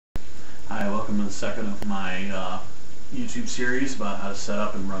Hi, welcome to the second of my YouTube series about how to set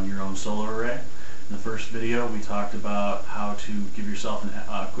up and run your own solar array. In the first video we talked about how to give yourself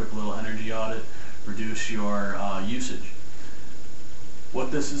a quick little energy audit, reduce your usage.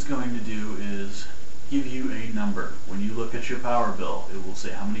 What this is going to do is give you a number. When you look at your power bill, it will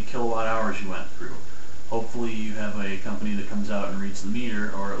say how many kilowatt hours you went through. Hopefully you have a company that comes out and reads the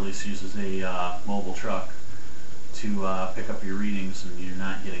meter, or at least uses a mobile truck to pick up your readings and you're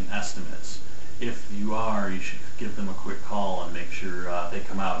not getting estimates. If you are, you should give them a quick call and make sure they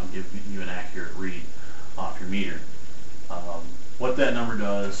come out and give you an accurate read off your meter. What that number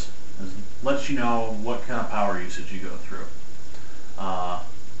does is lets you know what kind of power usage you go through.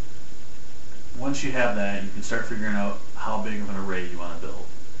 Once you have that, you can start figuring out how big of an array you want to build.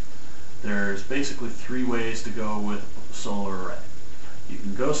 There's basically three ways to go with a solar array. You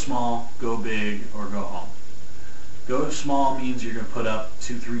can go small, go big, or go home. Go small means you're going to put up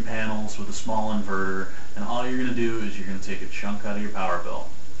 2-3 panels with a small inverter, and all you're going to do is you're going to take a chunk out of your power bill.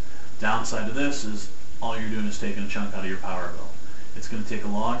 Downside to this is all you're doing is taking a chunk out of your power bill. It's going to take a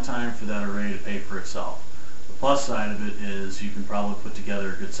long time for that array to pay for itself. The plus side of it is you can probably put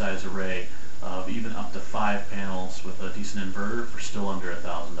together a good size array of even up to 5 panels with a decent inverter for still under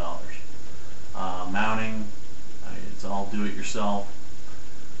 $1,000. Mounting, it's all do-it-yourself.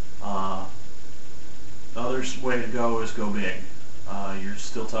 The other way to go is go big. You're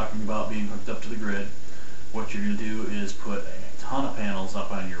still talking about being hooked up to the grid. What you're going to do is put a ton of panels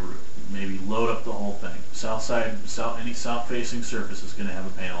up on your roof. Maybe load up the whole thing. Any south-facing surface is going to have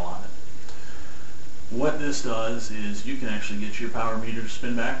a panel on it. What this does is you can actually get your power meter to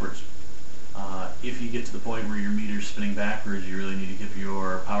spin backwards. If you get to the point where your meter is spinning backwards, you really need to give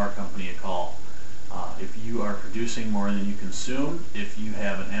your power company a call. If you are producing more than you consume, if you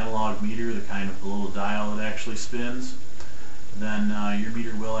have an analog meter, the kind of the little dial that actually spins, then your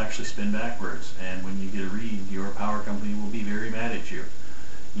meter will actually spin backwards, and when you get a read, your power company will be very mad at you.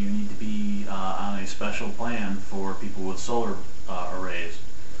 You need to be on a special plan for people with solar arrays.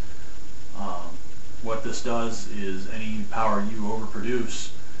 What this does is any power you overproduce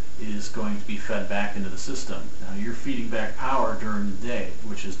is going to be fed back into the system. Now you're feeding back power during the day,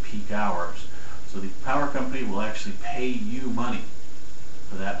 which is peak hours. So the power company will actually pay you money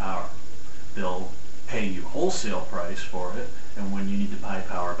for that power. They'll pay you wholesale price for it, and when you need to buy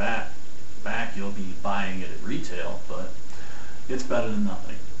power back you'll be buying it at retail, but it's better than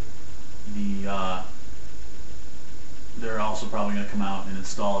nothing. They're also probably going to come out and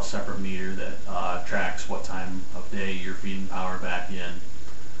install a separate meter that tracks what time of day you're feeding power back in.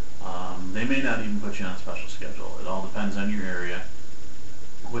 They may not even put you on a special schedule. It all depends on your area.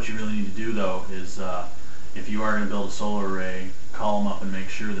 What you really need to do though is if you are going to build a solar array, call them up and make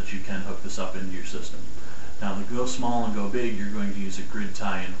sure that you can hook this up into your system. Now to go small and go big, you're going to use a grid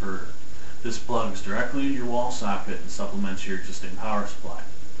tie inverter. This plugs directly into your wall socket and supplements your existing power supply.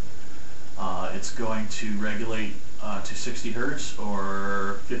 It's going to regulate to 60 Hertz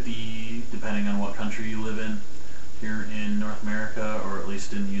or 50 depending on what country you live in. Here in North America, or at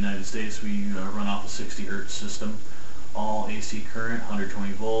least in the United States, we run off a 60 Hertz system. All AC current,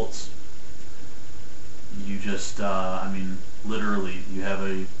 120 volts. You just, literally, you have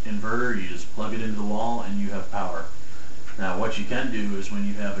an inverter, you just plug it into the wall and you have power. Now what you can do is when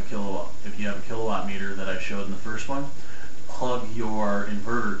you have a kilowatt meter that I showed in the first one, plug your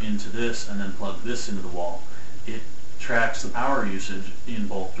inverter into this and then plug this into the wall. It tracks the power usage in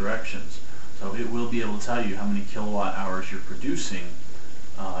both directions. So it will be able to tell you how many kilowatt hours you're producing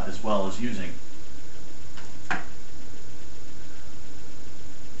as well as using.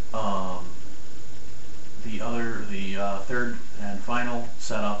 The third and final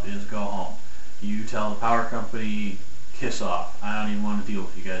setup is go home. You tell the power company, kiss off. I don't even want to deal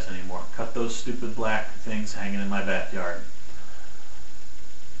with you guys anymore. Cut those stupid black things hanging in my backyard.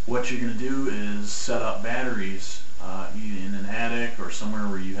 What you're going to do is set up batteries in an attic or somewhere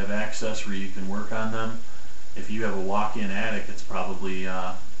where you have access where you can work on them. If you have a walk-in attic, it's probably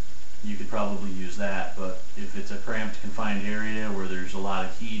you could probably use that, but if it's a cramped, confined area where there's a lot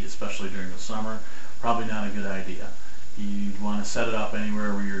of heat, especially during the summer, probably not a good idea. You'd want to set it up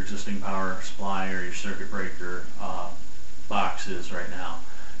anywhere where your existing power supply or your circuit breaker box is right now.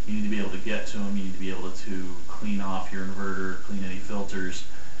 You need to be able to get to them, you need to be able to clean off your inverter, clean any filters,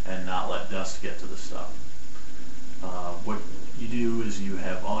 and not let dust get to the stuff. What you do is you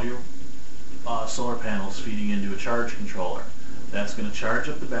have all your solar panels feeding into a charge controller. That's going to charge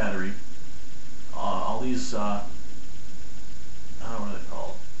up the battery. All these, what are they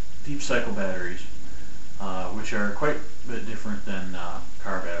called? Deep cycle batteries, which are quite a bit different than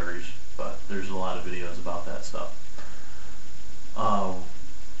car batteries, but there's a lot of videos about that stuff.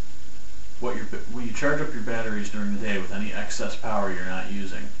 you charge up your batteries during the day with any excess power you're not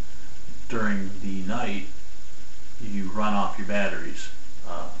using, during the night you run off your batteries.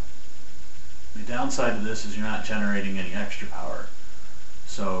 The downside to this is you're not generating any extra power,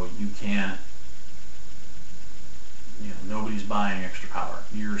 so you can't, nobody's buying extra power.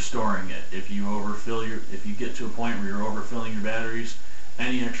 You're storing it. If you get to a point where you're overfilling your batteries,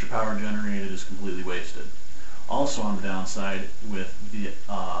 any extra power generated is completely wasted. Also, on the downside with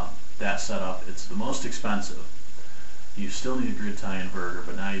that setup, it's the most expensive. You still need a grid tie inverter,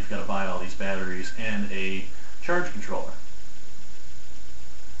 but now you've got to buy all these batteries and a charge controller.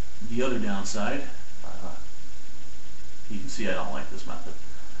 The other downside, you can see I don't like this method,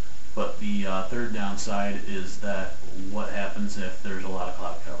 but the third downside is that what happens if there's a lot of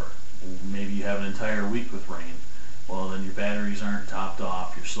cloud cover? Maybe you have an entire week with rain. Well, then your batteries aren't topped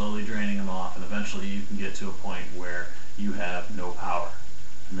off, you're slowly draining them off, and eventually you can get to a point where you have no power.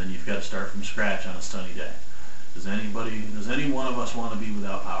 And then you've got to start from scratch on a sunny day. Does any one of us want to be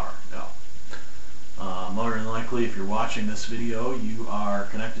without power? No. More than likely, if you're watching this video, you are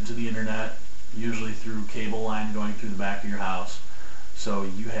connected to the internet, usually through cable line going through the back of your house, so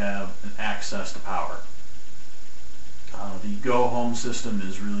you have an access to power. The Go Home system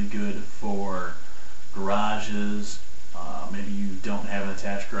is really good for garages. Maybe you don't have an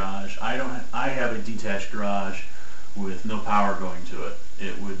attached garage. I have a detached garage with no power going to it.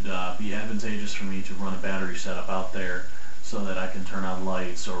 It would be advantageous for me to run a battery setup out there so that I can turn on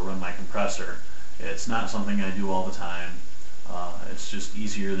lights or run my compressor. It's not something I do all the time. It's just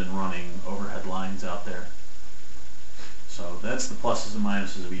easier than running overhead lines out there. So that's the pluses and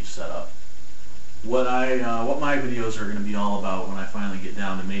minuses of each setup. What my videos are going to be all about when I finally get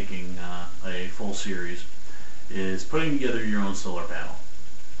down to making a full series is putting together your own solar panel.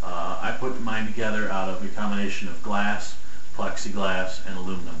 I put mine together out of a combination of glass, plexiglass, and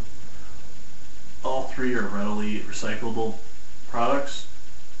aluminum. All three are readily recyclable products,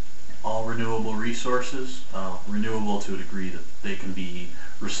 all renewable resources, renewable to a degree that they can be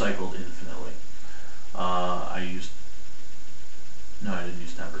recycled infinitely. I didn't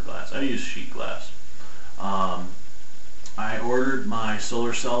use tempered glass. I used sheet glass. I ordered my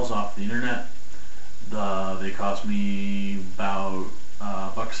solar cells off the internet. They cost me about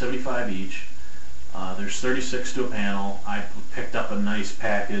 $1.75 each. There's 36 to a panel. I picked up a nice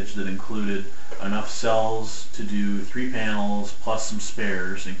package that included enough cells to do 3 panels plus some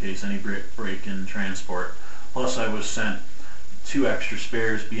spares in case any break in transport. Plus I was sent 2 extra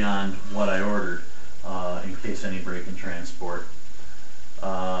spares beyond what I ordered in case any break in transport.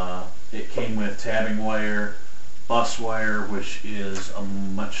 It came with tabbing wire, bus wire, which is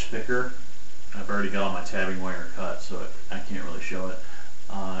much thicker. I've already got all my tabbing wire cut, so I can't really show it.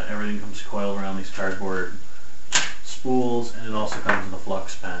 Everything comes coiled around these cardboard spools, and it also comes with a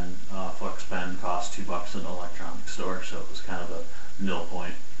flux pen. Flux pen costs $2 at an electronics store, so it was kind of a nil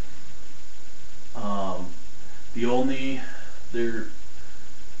point.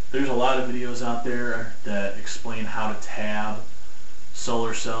 There's a lot of videos out there that explain how to tab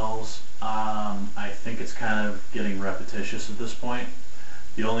solar cells. I think it's kind of getting repetitious at this point.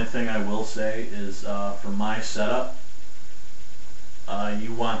 The only thing I will say is for my setup,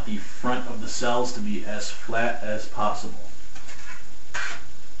 you want the front of the cells to be as flat as possible.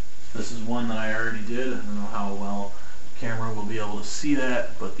 This is one that I already did. I don't know how well the camera will be able to see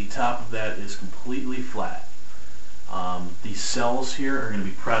that, but the top of that is completely flat. These cells here are going to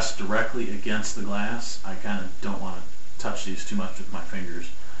be pressed directly against the glass. I kind of don't want to touch these too much with my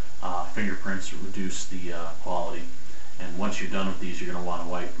fingers. Fingerprints reduce the quality, and once you're done with these, you're going to want to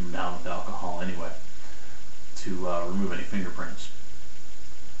wipe them down with alcohol anyway to remove any fingerprints.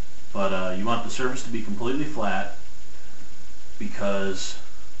 But you want the surface to be completely flat because,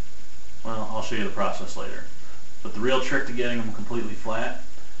 well, I'll show you the process later. But the real trick to getting them completely flat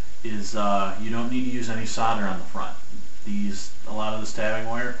is you don't need to use any solder on the front. A lot of this tabbing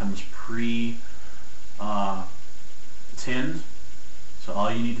wire comes pre-tinned, so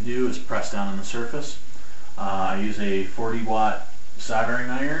all you need to do is press down on the surface. I use a 40-watt soldering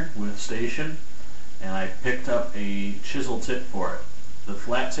iron with station, and I picked up a chisel tip for it. The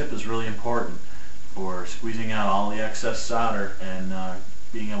flat tip is really important for squeezing out all the excess solder and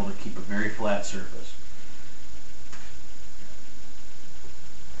being able to keep a very flat surface.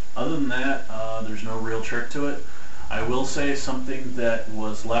 Other than that, there's no real trick to it. I will say something that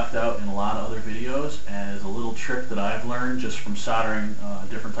was left out in a lot of other videos and is a little trick that I've learned just from soldering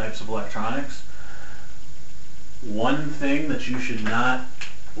different types of electronics. One thing that you should not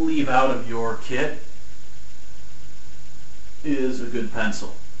leave out of your kit is a good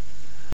pencil.